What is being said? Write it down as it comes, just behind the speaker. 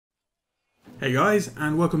Hey guys,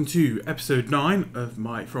 and welcome to episode 9 of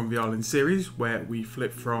my From the Island series, where we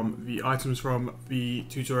flip from the items from the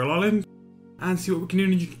tutorial island and see what we can do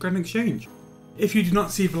in a grand exchange. If you did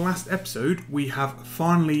not see the last episode, we have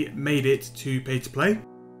finally made it to pay to play.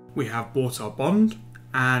 We have bought our bond,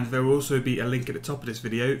 and there will also be a link at the top of this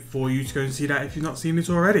video for you to go and see that if you've not seen it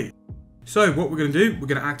already. So what we're going to do, we're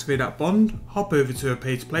going to activate that bond, hop over to a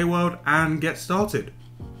pay to play world and get started.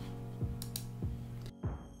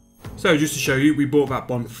 So just to show you, we bought that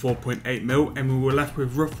bond for 4.8 mil and we were left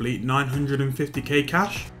with roughly 950k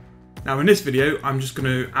cash. Now in this video, I'm just going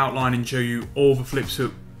to outline and show you all the flips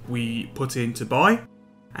that we put in to buy,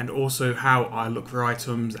 and also how I look for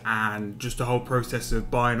items and just the whole process of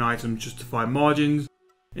buying items just to find margins,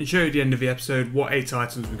 and show you at the end of the episode what 8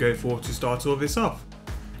 items we go for to start all this off.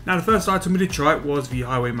 Now the first item we did try was the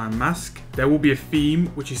Highwayman mask. There will be a theme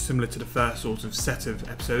which is similar to the first sort of set of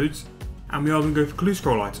episodes, and we are going to go for clue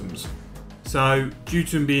scroll items. So due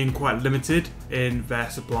to them being quite limited in their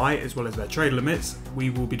supply as well as their trade limits, we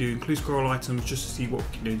will be doing clue scroll items just to see what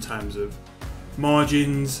we can do in terms of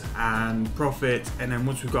margins and profit, and then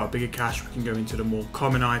once we've got a bigger cash we can go into the more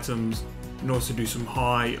common items and also do some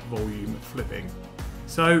high volume flipping.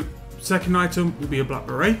 So second item will be a black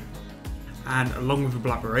beret, and along with the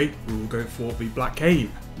black beret we will go for the black cane.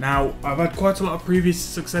 Now I've had quite a lot of previous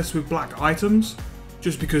success with black items,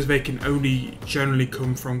 just because they can only generally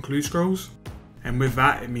come from clue scrolls, and with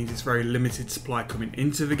that it means it's very limited supply coming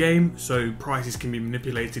into the game, so prices can be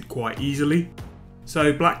manipulated quite easily.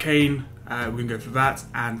 So black cane, we can go for that,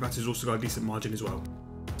 and that has also got a decent margin as well.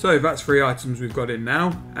 So that's 3 items we've got in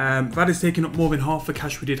now. That is taking up more than half the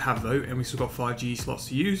cash we did have though, and we still got 5 G slots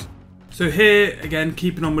to use. So here again,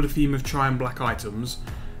 keeping on with the theme of trying black items,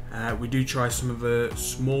 we do try some of the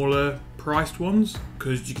smaller priced ones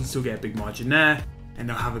because you can still get a big margin there, and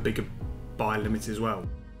they'll have a bigger buy limit as well.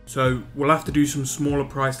 So we'll have to do some smaller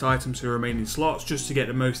priced items for the remaining slots just to get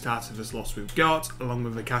the most out of the slots we've got, along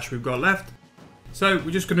with the cash we've got left. So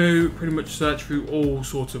we're just going to pretty much search through all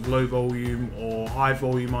sorts of low volume or high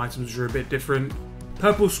volume items which are a bit different.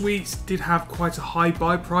 Purple sweets did have quite a high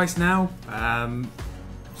buy price now,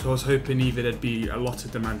 so I was hoping either there'd be a lot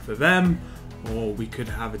of demand for them or we could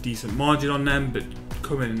have a decent margin on them, but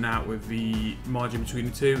coming in out with the margin between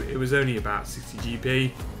the two, it was only about 60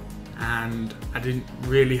 GP, and I didn't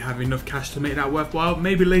really have enough cash to make that worthwhile.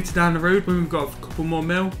 Maybe later down the road when we've got a couple more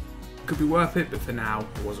mil, it could be worth it, but for now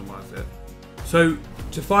it wasn't worth it. So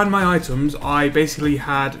to find my items, I basically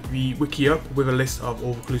had the wiki up with a list of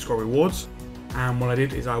all the clue scroll rewards, and what I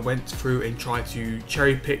did is I went through and tried to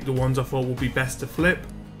cherry pick the ones I thought would be best to flip.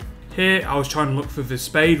 Here I was trying to look for the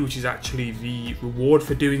spade, which is actually the reward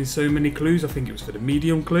for doing so many clues. I think it was for the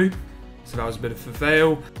medium clue, so that was a bit of a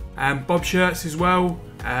fail. And bob shirts as well.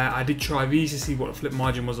 I did try these to see what the flip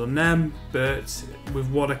margin was on them, but with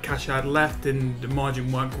what a cash I had left, and the margin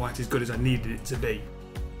weren't quite as good as I needed it to be.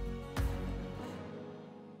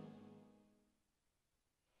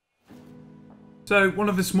 So one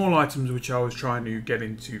of the small items which I was trying to get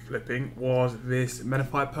into flipping was this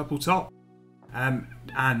Menify purple top. And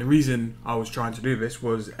the reason I was trying to do this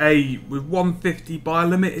was with 150 buy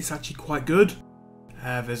limit, it's actually quite good.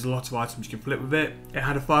 There's a lot of items you can flip with it. It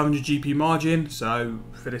had a 500 GP margin, so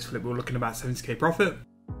for this flip we're looking at about 70k profit.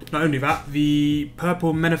 Not only that, the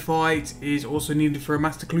purple Menify is also needed for a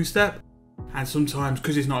master clue step, and sometimes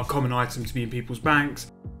because it's not a common item to be in people's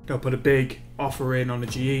banks, they'll put a big offer in on a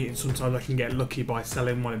GE, and sometimes I can get lucky by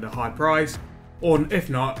selling one at a high price, or if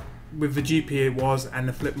not, with the GP it was and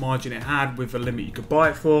the flip margin it had with the limit you could buy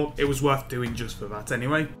it for, it was worth doing just for that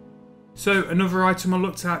anyway. So another item I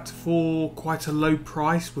looked at for quite a low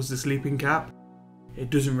price was the sleeping cap. It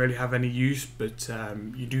doesn't really have any use, but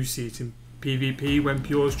you do see it in PvP when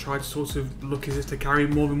Pures try to sort of look as if to carry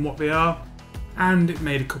more than what they are, and it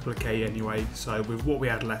made a couple of K anyway, so with what we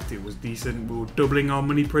had left it was decent. We were doubling our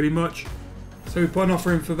money pretty much, so we put an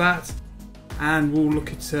offer in for that. And we'll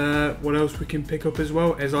look at what else we can pick up as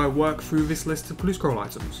well as I work through this list of clue scroll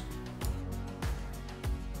items.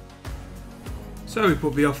 So we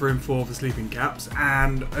put the offer in for the sleeping caps,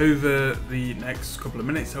 and over the next couple of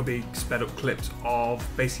minutes there'll be sped up clips of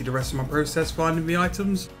basically the rest of my process finding the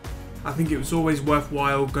items. I think it was always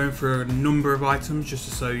worthwhile going through a number of items just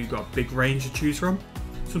so you've got a big range to choose from.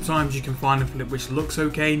 Sometimes you can find a flip which looks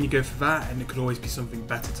okay and you go for that, and it could always be something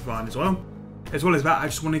better to find as well. As well as that, I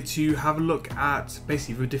just wanted to have a look at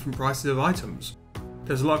basically the different prices of items.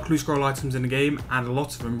 There's a lot of clue scroll items in the game, and a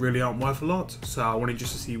lot of them really aren't worth a lot, so I wanted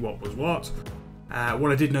just to see what was what. What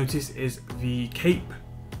I did notice is the cape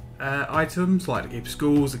items, like the Cape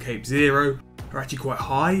Schools, the Cape Zero, are actually quite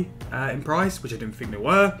high in price, which I didn't think they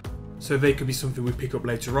were. So they could be something we pick up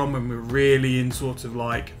later on when we're really in sort of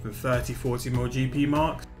like the 30-40 mil GP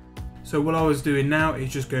marks. So what I was doing now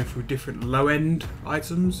is just going through different low end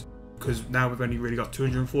items, because now we've only really got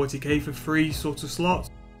 240k for free sort of slots,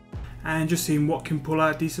 and just seeing what can pull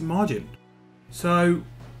out a decent margin. So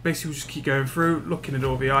basically we'll just keep going through, looking at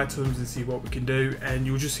all the items and see what we can do, and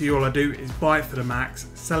you'll just see all I do is buy it for the max,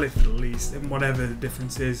 sell it for the least, and whatever the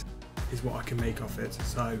difference is what I can make off it.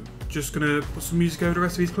 So just gonna put some music over the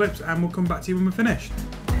rest of these clips and we'll come back to you when we're finished.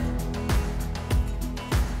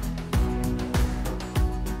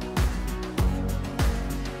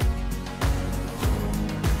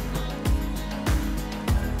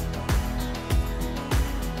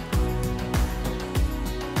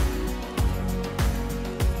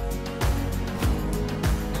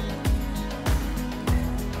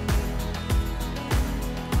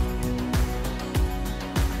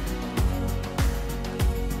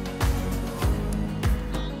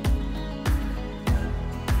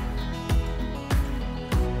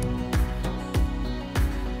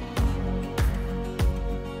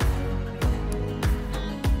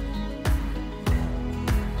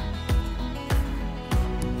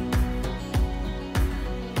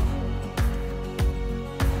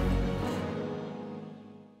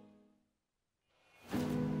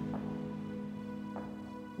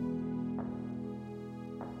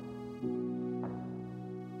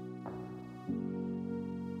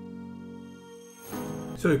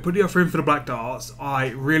 So put the offer in for the black darts. I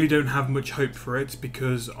really don't have much hope for it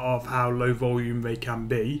because of how low volume they can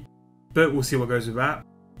be, but we'll see what goes with that.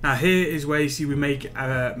 Now here is where you see we make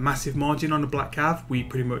a massive margin on the black cav. We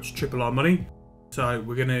pretty much triple our money. So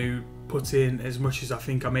we're going to put in as much as I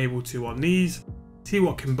think I'm able to on these, see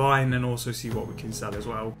what can buy, and then also see what we can sell as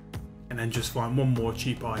well. And then just find one more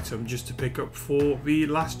cheap item just to pick up for the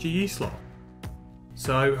last GE slot.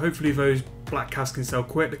 So hopefully those black cavs can sell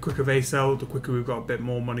quick. The quicker they sell, the quicker we've got a bit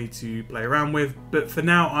more money to play around with. But for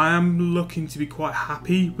now, I am looking to be quite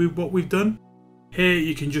happy with what we've done. Here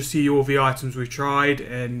you can just see all the items we've tried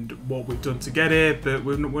and what we've done to get here, but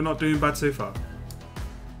we're not doing bad so far.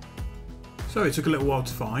 So it took a little while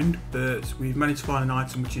to find, but we've managed to find an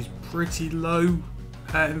item which is pretty low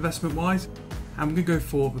investment wise. And we're going to go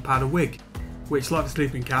for the powder wig, which, like the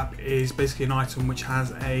sleeping cap, is basically an item which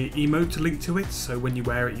has a emote to link to it. So when you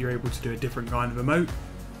wear it, you're able to do a different kind of emote.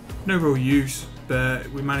 No real use, but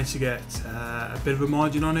we managed to get a bit of a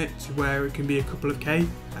margin on it to where it can be a couple of K,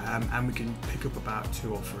 and we can pick up about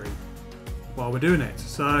 2 or 3 while we're doing it.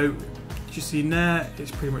 So just seen there,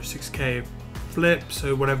 it's pretty much 6k flip.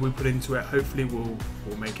 So whatever we put into it, hopefully we'll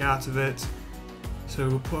make out of it. So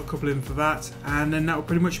we'll put a couple in for that, and then that will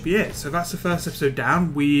pretty much be it. So that's the first episode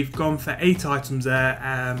down. We've gone for 8 items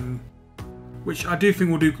there, which I do think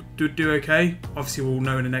we'll do okay. Obviously we'll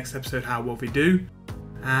know in the next episode how well we do,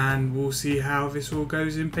 and we'll see how this all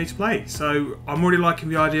goes in pay to play. So I'm already liking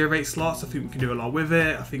the idea of 8 slots. I think we can do a lot with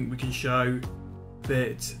it. I think we can show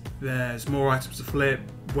that there's more items to flip,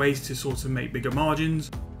 ways to sort of make bigger margins.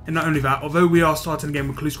 And not only that, although we are starting again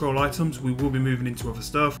with clue scroll items, we will be moving into other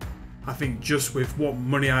stuff. I think just with what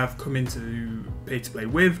money I have come into pay to play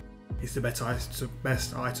with, it's the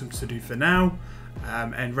best items to do for now.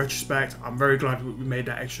 In retrospect, I'm very glad we made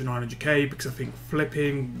that extra 900k, because I think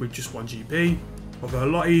flipping with just 1 GP, although a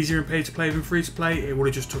lot easier in pay to play than free to play, it would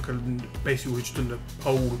have just took basically we've just done the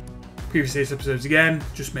whole previous 8 episodes again,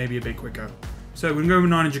 just maybe a bit quicker. So we're going to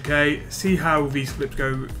go with 900k, see how these flips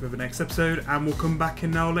go for the next episode, and we'll come back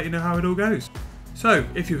and I'll let you know how it all goes. So,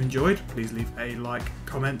 if you've enjoyed, please leave a like,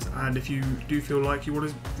 comment, and if you do feel like you want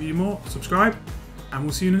to view more, subscribe, and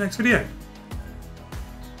we'll see you in the next video.